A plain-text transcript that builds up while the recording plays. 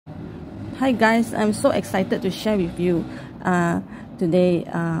Hi guys, I'm so excited to share with you today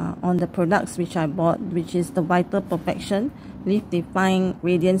on the products which I bought, which is the Vital Perfection LiftDefine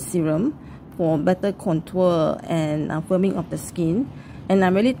Radiance Serum for better contour and firming of the skin. And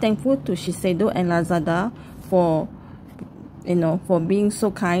I'm really thankful to Shiseido and Lazada for being so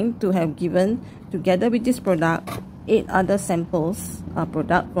kind to have given, together with this product, 8 other samples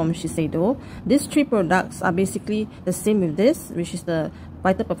product from Shiseido. These 3 products are basically the same with this, which is the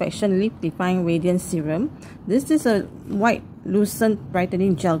Vital Perfection LiftDefine Radiance Serum. This is a white lucent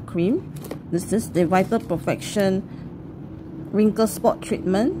brightening gel cream. This is the Vital Perfection Wrinkle Spot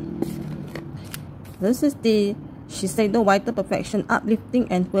Treatment. This is the Shiseido Vital Perfection Uplifting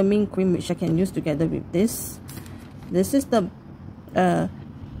and Firming Cream, which I can use together with this. This is the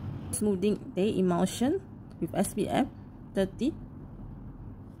Smoothing Day Emulsion with SPF 30.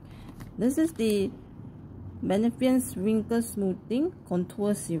 This is the Beneficence Wrinkle Smoothing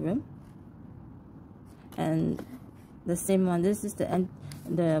Contour Serum, and the same one, this is the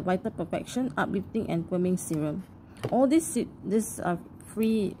Vital Perfection Uplifting and Firming Serum. All these are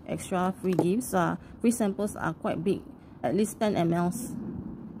extra free gifts. Free samples are quite big, at least 10 ml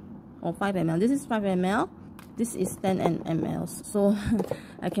or 5 ml. This is 5 ml. This is 10 ml. So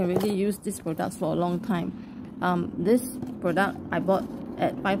I can really use these products for a long time. This product I bought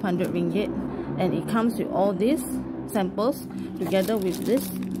at 500 ringgit, and it comes with all these samples together with this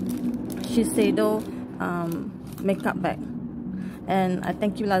Shiseido makeup bag. And I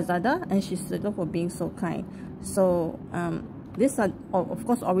thank you Lazada and Shiseido for being so kind. So these are of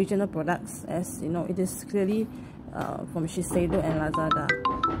course original products, as you know, it is clearly from Shiseido and Lazada.